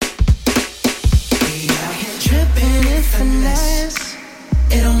finesse.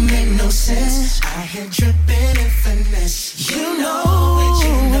 It don't make no sense. I hear dripping in finesse. You know it,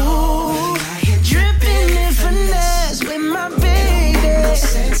 you know it. I hear dripping in finesse with my baby. It don't make no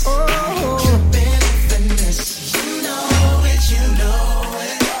sense. Oh. I hear dripping in finesse. You know it, you know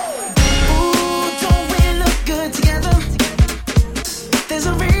it. Ooh, don't we look good together? There's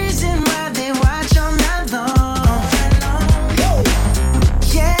a reason why they watch all night long.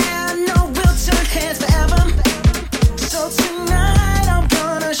 Yeah, I know we'll turn heads forever. So tonight I'm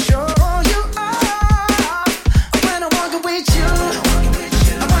gonna show you off. When I walk away with you,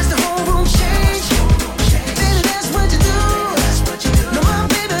 I watch the whole room change. Baby, that's what you do. No, my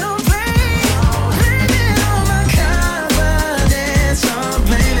baby don't play. Blame it on my confidence. I'm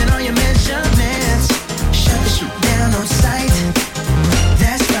blaming on your measurements. Shut the shit down on sight.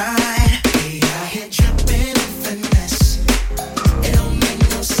 That's right. Hey, I hear dripping in finesse. It don't make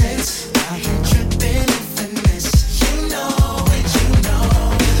no sense. I hear dripping in finesse. You know it, you know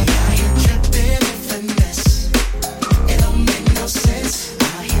it. I hear dripping in finesse. It don't make no sense. I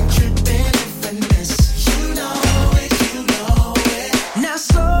hear dripping in finesse. You know it, you know it. Now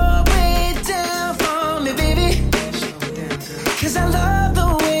slow it down for me, baby. 'Cause I love the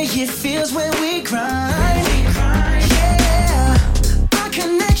way it feels when we grind. Yeah, our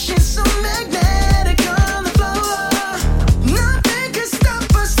connection's so magnetic on the floor. Nothing can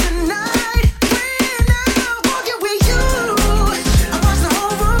stop us tonight. When I'm walking with you, I watch the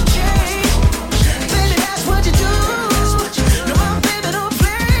whole room change. Baby, that's what you do. No, my baby don't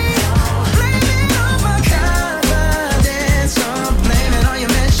play. Blame it on my confidence. I'm blaming on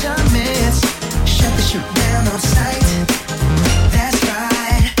your measurements. Shut the shit down on sight. That's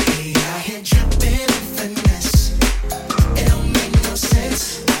right. Hey, I hear dripping in finesse. It don't make no sense.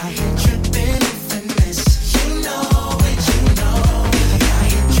 I hear dripping in finesse. You know it, you know it. I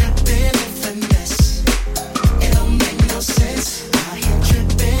hear dripping in finesse. It don't make no sense. I hear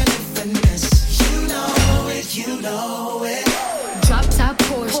dripping in finesse. You know it, you know it. Drop top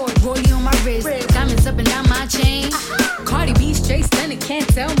Porsche, rollie on my wrist, diamonds up and down my chain. Cardi B straight stunning, can't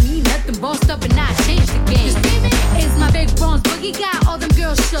tell me nothing. Bossed up and I changed the game. It's my big bronze boogie, got all them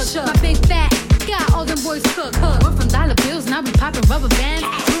girls shook. My big fat, got all them boys cooked. Went from dollar bills, now we popping rubber bands.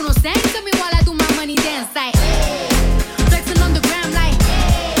 Bruno sang to me while I do my money dance like flexing on the gram like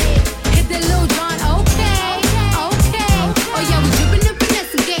hit the Lil Jon, okay, okay. Oh yeah, we dripping in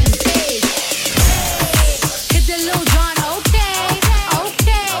finesse and getting paid. Hit the Lil Jon, okay,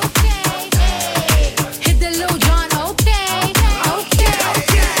 okay. Hit the Lil Jon, okay, okay.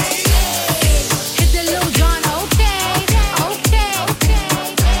 Hit the Lil Jon, okay, okay.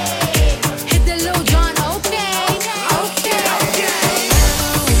 Hit the Lil Jon, okay, okay.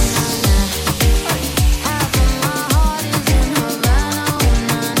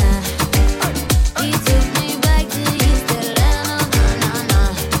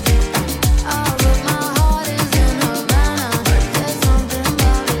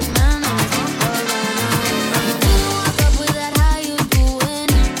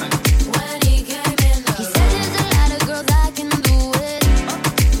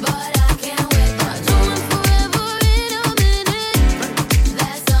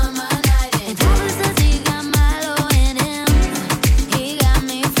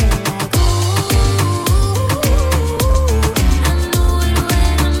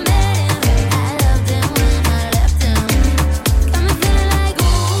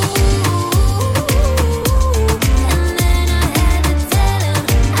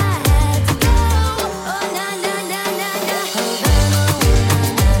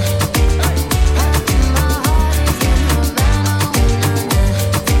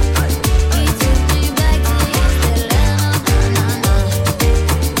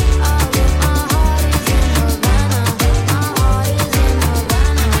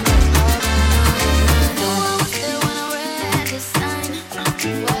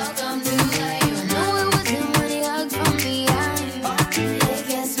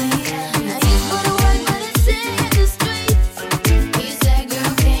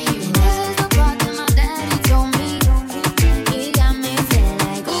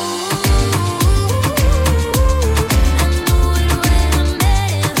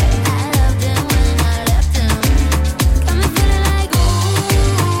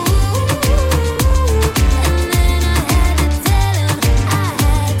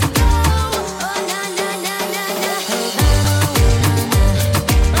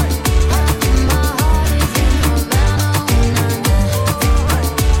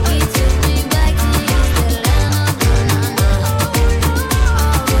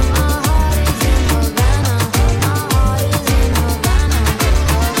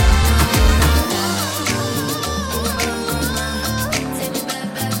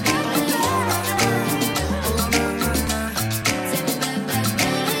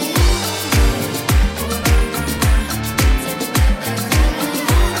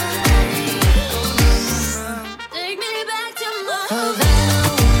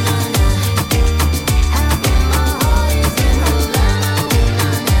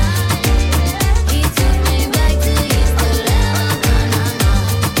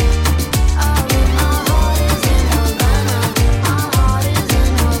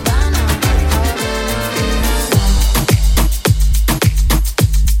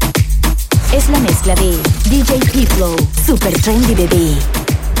 Super Trendy Baby.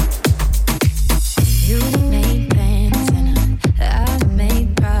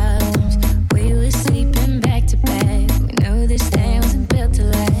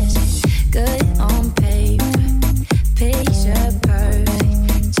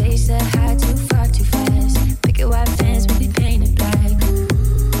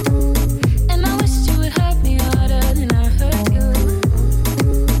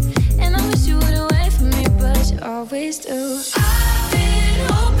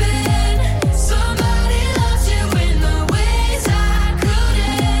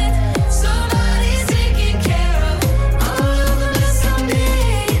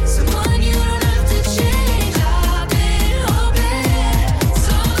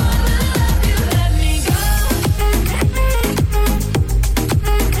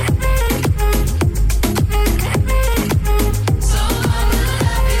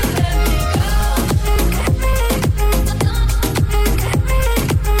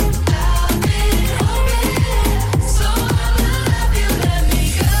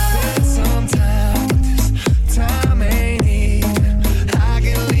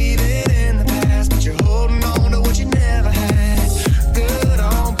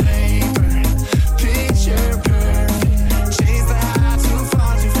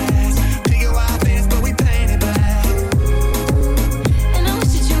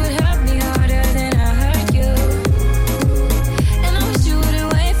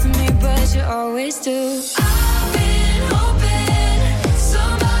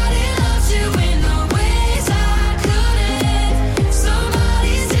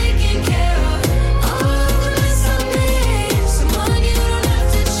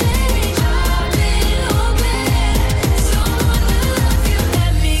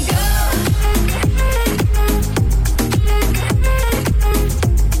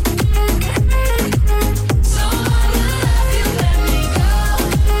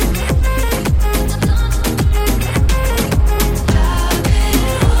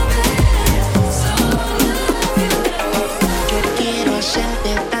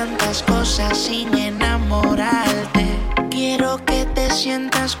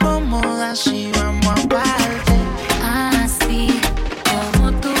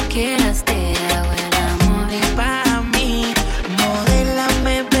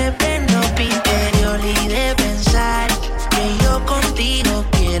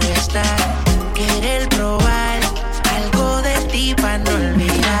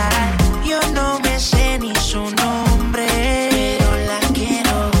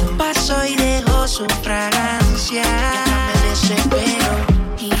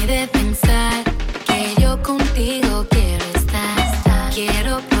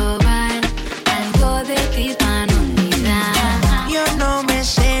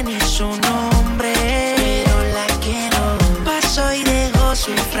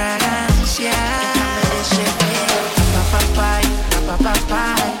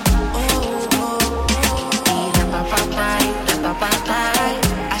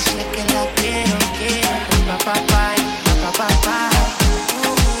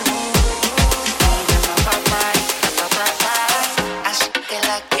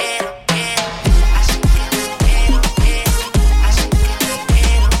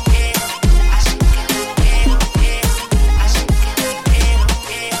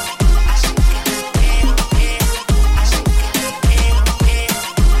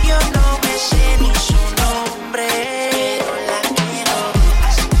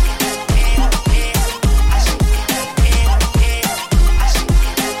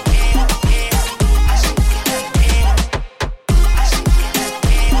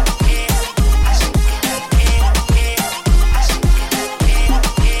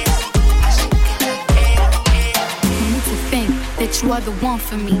 You are the one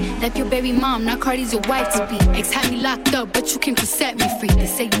for me. Left your baby mom, now Cardi's your wife to be. Ex had me locked up, but you came to set me free. They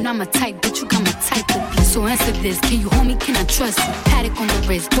say you're not my type, but you got my type to be. So answer this, can you hold me, can I trust you? Paddock on the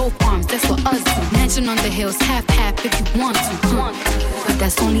wrist, both arms, that's what us do. Mansion on the hills, half if you want to. But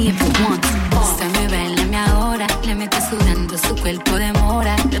that's only if you want to. Se me bailame ahora, le mete sudando su cuerpo de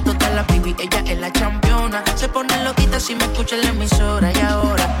mora. Le toca la baby, ella es la championa. Se pone loquita si me escucha en la emisora. Y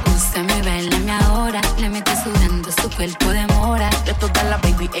ahora, se me bailame ahora, le mete sudando su cuerpo de mora. Le toca la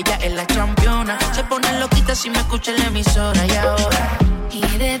baby, ella es la championa. Se pone loquita si me escucha en la emisora. Y ahora, y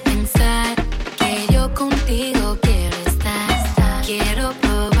de pensar que yo contigo quiero estar. Quiero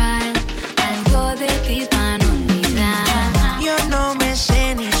probar algo de ti para no olvidar. Yo no me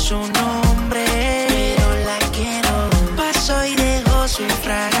sé ni su nombre, pero la quiero. Paso y dejo su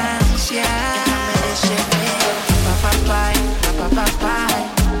fragancia. Déjame desespero. Pa pa pa pa pa pa.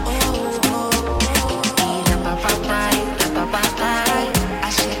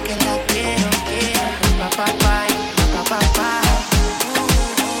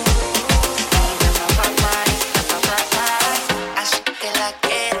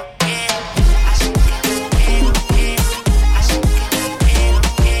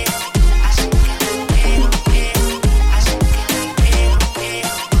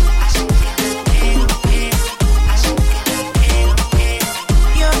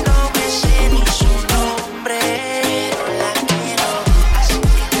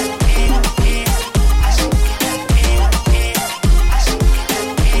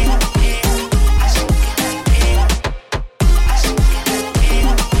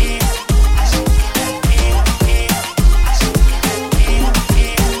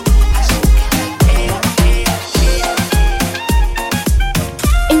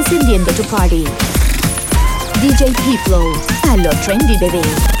 moviendo tu party. DJ P-Flow, a lo trendy, bebé.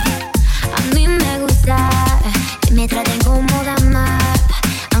 A mí me gusta que me traten como dama,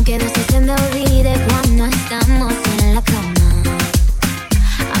 aunque a veces se me olvide cuando estamos en la cama.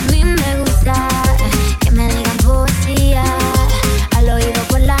 A mí me gusta que me digan poesía al oído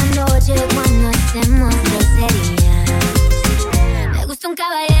por la noche cuando hacemos groserías. Me gusta un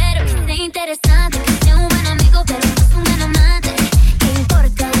caballero que sea interesante, que sea un buen amigo pero no es un buen amante, que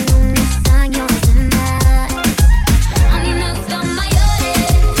importa unos años de nada. A mí me gustan mayores,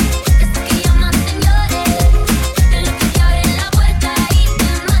 esos que llaman señores, de los que te abren la puerta y te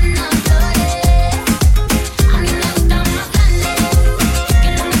mandan flores. A mí me gustan más grandes, que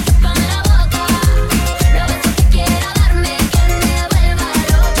no me chupan la boca, los besos que quiera darme, que me vuelva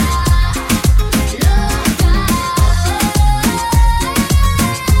loca,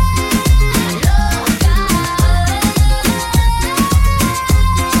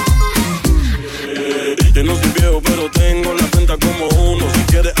 Que no soy viejo pero tengo la cuenta como uno. Si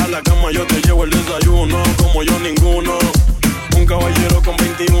quieres a la cama yo te llevo el desayuno. Como yo ninguno, un caballero con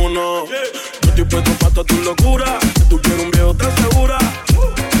 21. Yo estoy puesto pa' toda tu locura. Si tú quieres un viejo te asegura.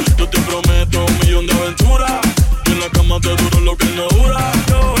 Yo te prometo 1.000.000 de aventuras, y en la cama te duro lo que no dura.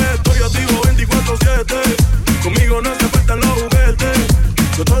 Yo estoy activo 24/7. Conmigo no se faltan los juguetes.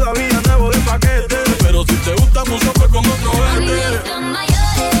 Yo todavía nuevo de paquete, pero si te gusta mucho pues con otro a mí me vete. gustan mayores,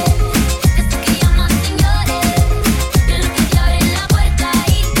 esos que llaman señores, de los que te abren la puerta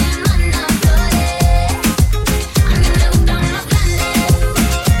y te mandan flores. A mí me gustan más grandes,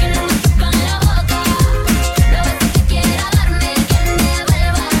 que no me chupan la boca, los besos que quiera darme, que me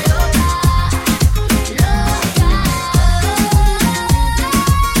vuelva loca,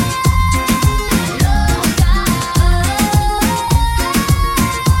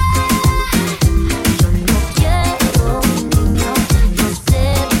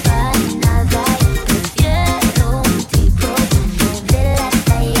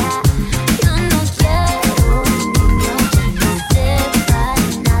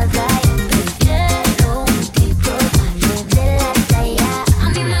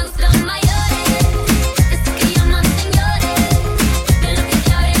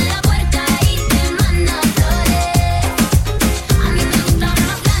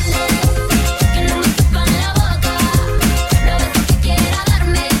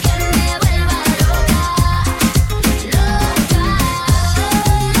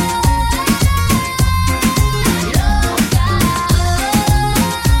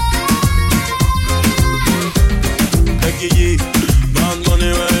 X.G, Bad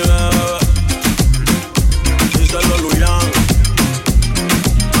Bunny, baby. Díselo, Luyan.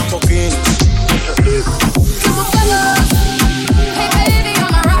 Mambo King.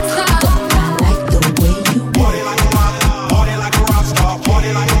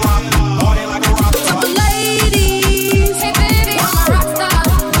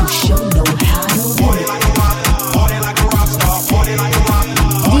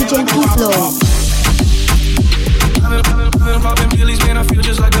 DJ P-Flow. I've been popping pillies, man, I feel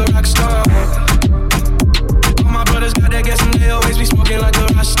just like a rock star. All my brothers got that gas and they always be smoking like a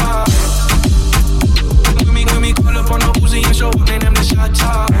rock star. When me call up on the Uzi and show up, man, them the shot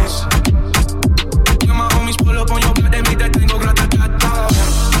tops. When my homies pull up on your block, they make that thing go grata-ta-ta.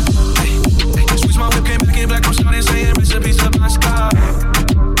 Hey, switch my whip, came back in black, I'm starting saying recipes of my sky.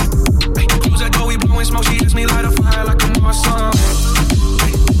 Hey, close that door, we blowing smoke, she asked me light a fire like a Mars song.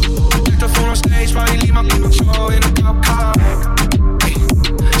 The phone on stage, probably leave my show in a cop car. Hey,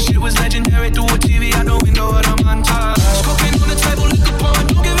 shit was legendary through a TV out the window of the montage. Smoking on the table, lick a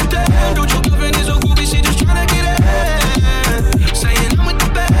pond, don't give a damn. Don't your girlfriend is a groupie, she just tryna get in. Saying I'm with the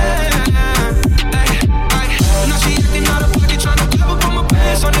band. Hey, now she acting out of pocket, tryna grab up on my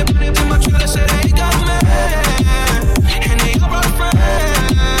pants. On that body in my trailer, said they ain't got a man. And they all brought a friend.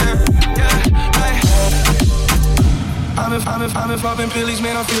 Yeah, hey. I've been popping pillies,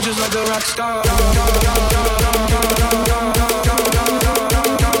 man, I feel just like a rock star.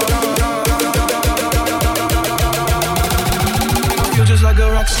 I feel just like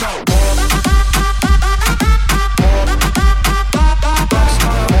a rock star.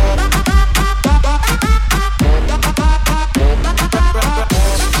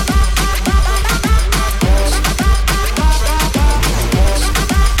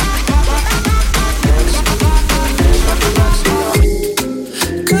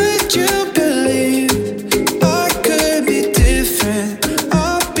 Could you believe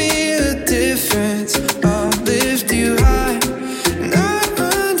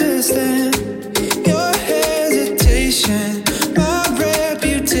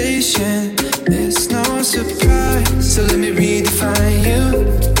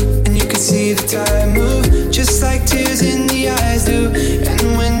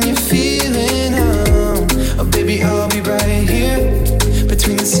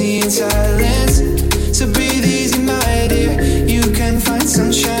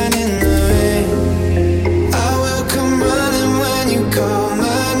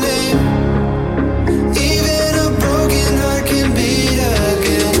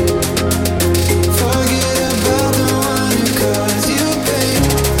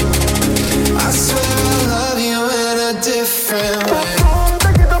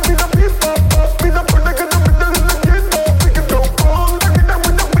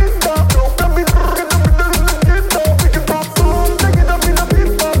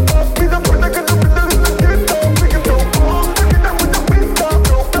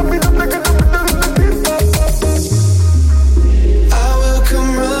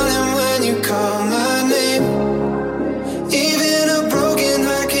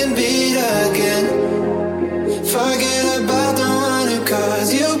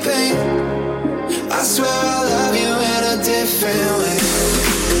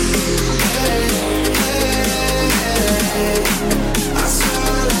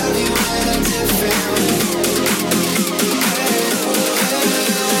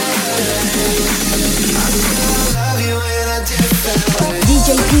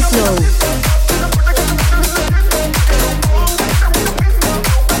P-Flow.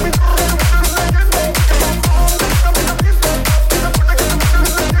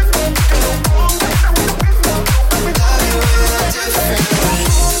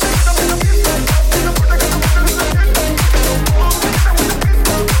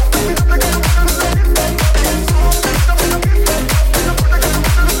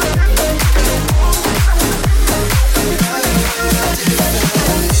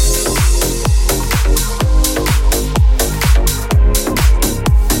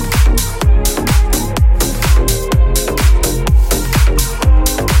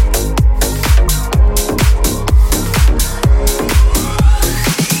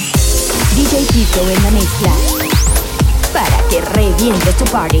 En la mezcla para que reviente tu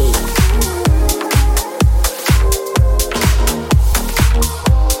party.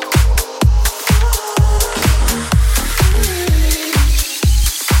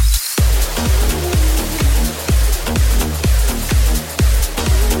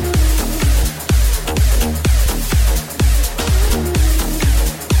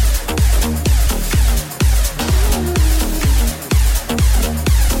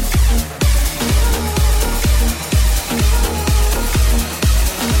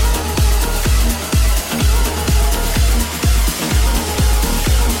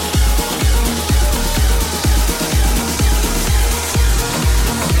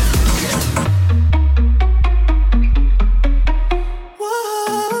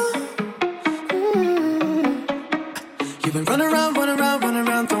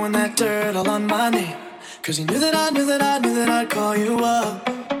 Cause you knew that I'd call you up.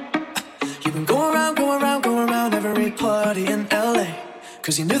 You've been going around every party in LA.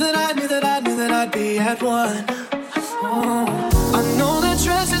 Cause you knew that I'd be at one. Oh. I know that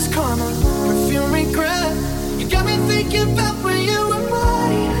dress is karma, perfume regret. You got me thinking about when you were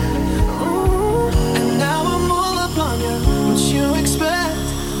mine. And now I'm all up on you, what you expect?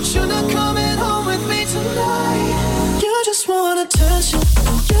 You're not coming home with me tonight. You just want attention,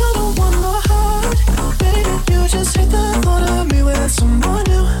 you don't want my heart. Baby, you just hate the thought of me with someone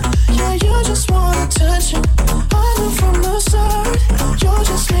new. Yeah, you just want attention, I knew from the start. You're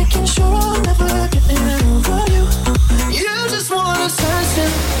just making sure I'll never get over you. You just want attention,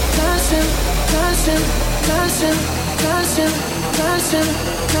 dancing, dancing, dancing, dancing, dancing,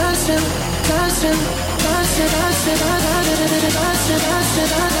 dancing, dancing, dancing, dancing,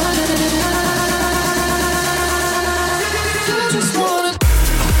 you just wanna.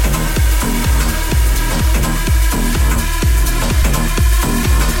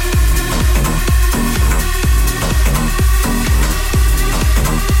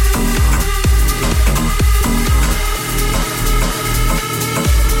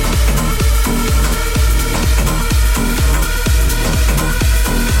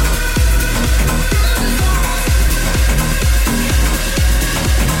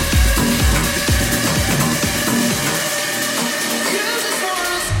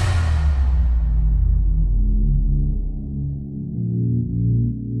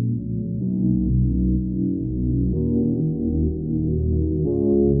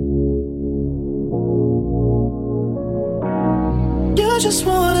 Just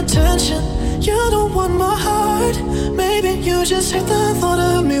want attention, you don't want my heart. Maybe you just hate the thought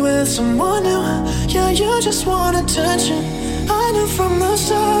of me with someone new. Yeah, you just want attention, I knew from the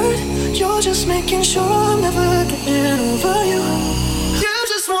start. You're just making sure I'm never getting over you. You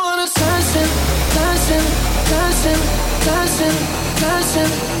just want attention, dancing, dancing, dancing, dancing,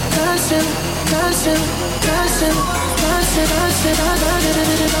 dancing, dancing, dancing, dancing, dancing, dancing,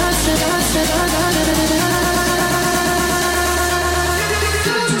 dancing, dancing.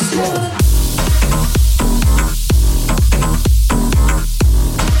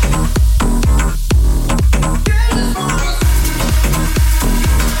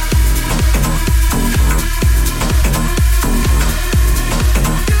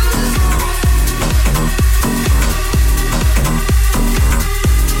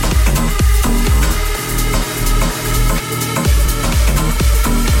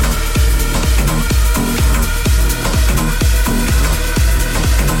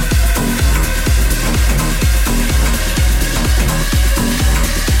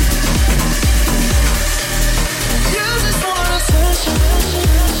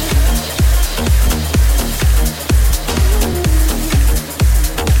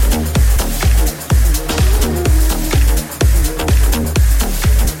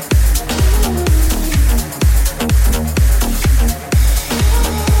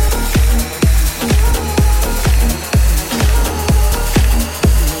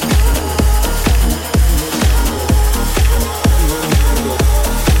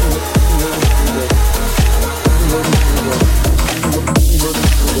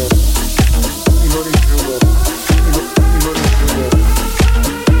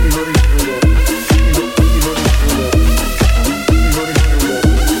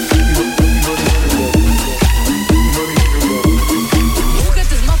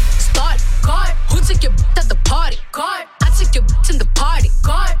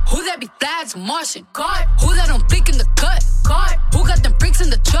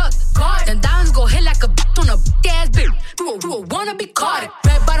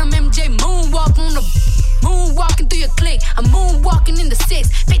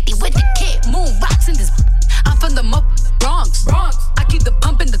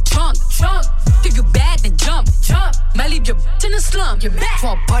 your back.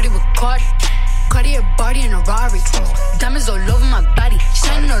 For a party with Cardi. Cartier body in a Rari. Diamonds all over my body.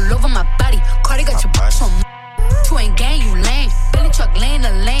 Shining all over my body. Cardi got your bitch on. You ain't gang, you lame. Billy truck laying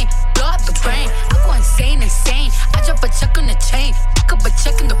the lane. Blow up the brain. I go insane. I drop a check on the chain. Pick up a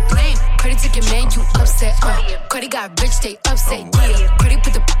check in the flame. Cardi took your man, you upset. Cardi got rich, they upset. Yeah. Cardi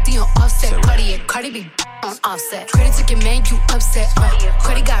put the p***y on offset. Cardi be on offset. Cardi took your man, you upset.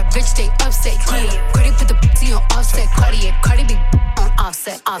 Cardi got rich, they upset. Yeah. Cardi put the p***y on offset. Cardi be on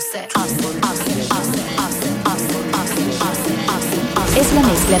offset. Es la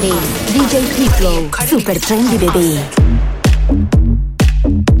mezcla de DJ P-Flow, Super Trendy Bebé.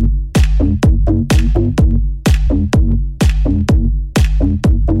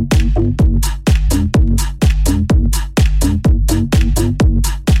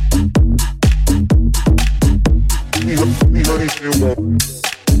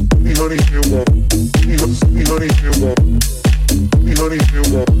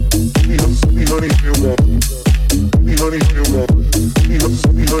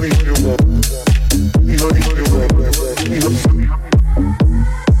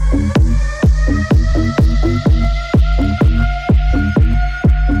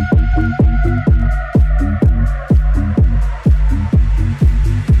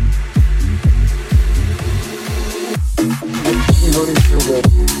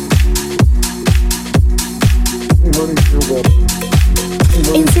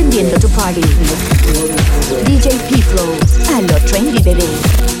 Encendiendo tu party. DJ P-Flow, a lo Trendy Bebé.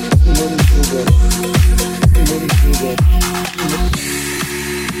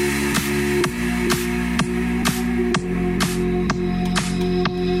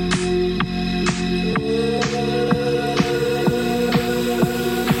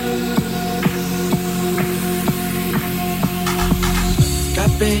 Got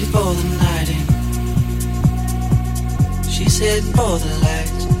ready for the night in. She's heading for the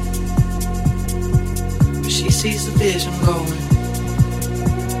lights, but she sees the vision going,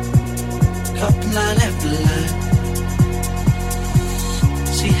 cupping line after line.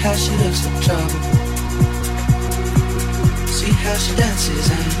 See how she looks like trouble. See how she dances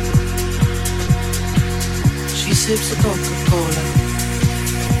and she sips the Coca-Cola.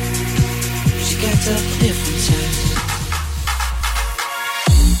 She can't tell the difference.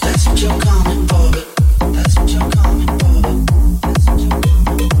 That's what you're coming for, but that's what you're coming for, but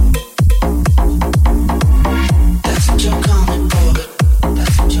that's what you're coming for, but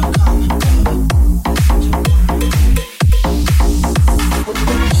that's what you're coming for, but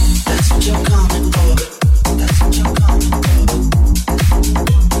that's what you're coming for, but that's what you're coming for,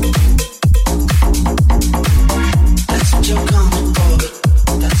 that's what you're coming for,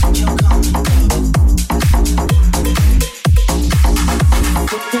 but that's what you're coming for.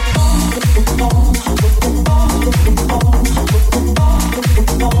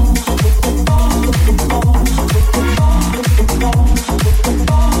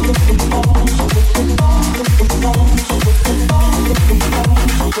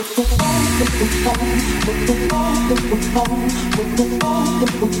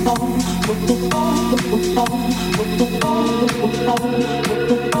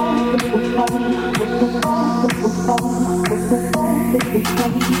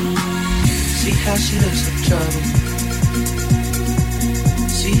 See how she looks like trouble.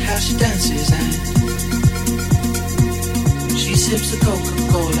 See how she dances and she sips the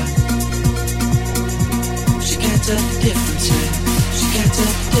Coca-Cola. She can't tell the difference. She can't tell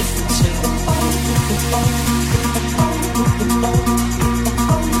the difference.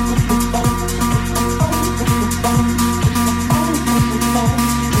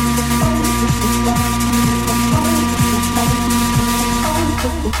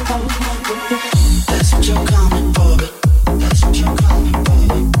 That's what you're coming for, but that's what you're coming for. That's what you're coming for, but that's what you're coming for.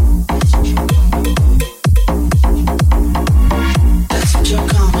 That's what you're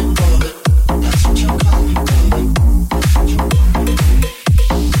coming for, but that's what you're coming for. That's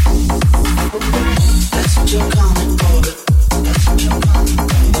what you're coming for, but that's what you're coming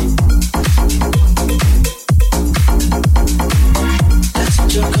for.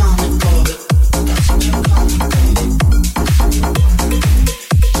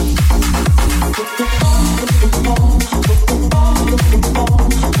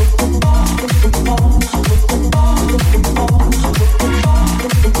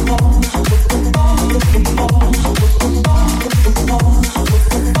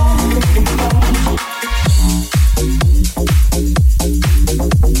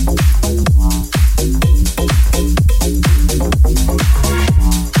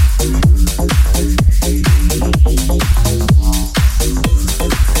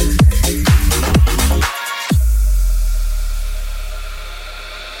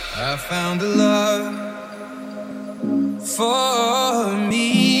 found a love for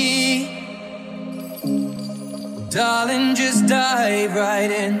me. Darling, just dive right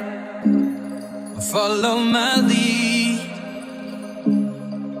in, follow my lead.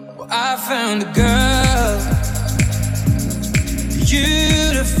 Well, I found a girl,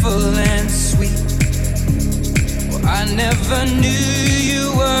 beautiful and sweet. Well, I never knew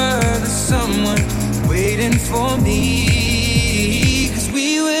you were the someone waiting for me. 'Cause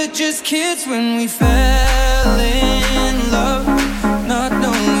we were just kids when we fell in.